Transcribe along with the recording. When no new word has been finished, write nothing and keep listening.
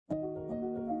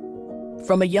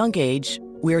From a young age,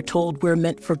 we are told we're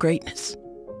meant for greatness,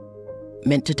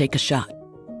 meant to take a shot,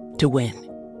 to win.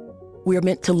 We are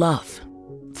meant to love,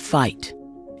 fight,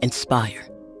 inspire.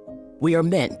 We are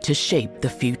meant to shape the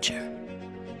future.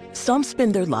 Some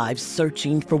spend their lives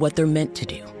searching for what they're meant to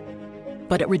do.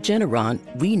 But at Regeneron,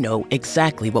 we know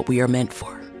exactly what we are meant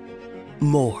for.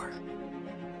 More.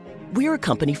 We are a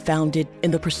company founded in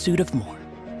the pursuit of more.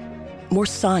 More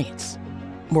science,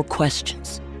 more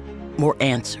questions, more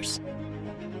answers,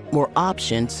 more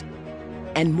options,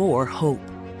 and more hope.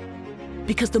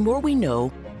 Because the more we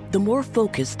know, the more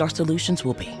focused our solutions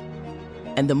will be,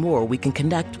 and the more we can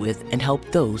connect with and help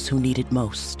those who need it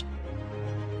most.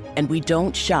 And we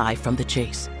don't shy from the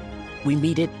chase. We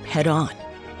meet it head on,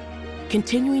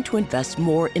 continuing to invest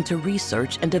more into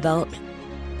research and development,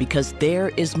 because there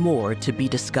is more to be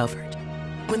discovered.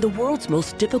 When the world's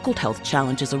most difficult health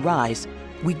challenges arise,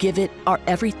 we give it our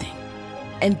everything,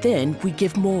 and then we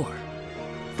give more.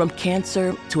 From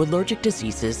cancer to allergic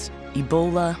diseases,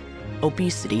 Ebola,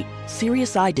 obesity,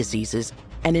 serious eye diseases,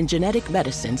 and in genetic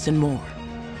medicines and more.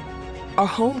 Our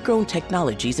homegrown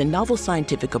technologies and novel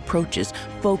scientific approaches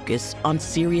focus on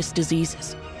serious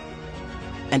diseases.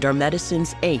 And our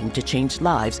medicines aim to change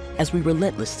lives as we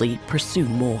relentlessly pursue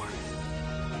more.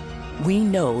 We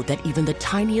know that even the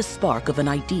tiniest spark of an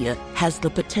idea has the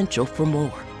potential for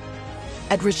more.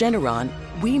 At Regeneron,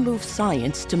 we move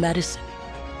science to medicine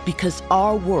because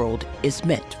our world is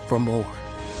meant for more.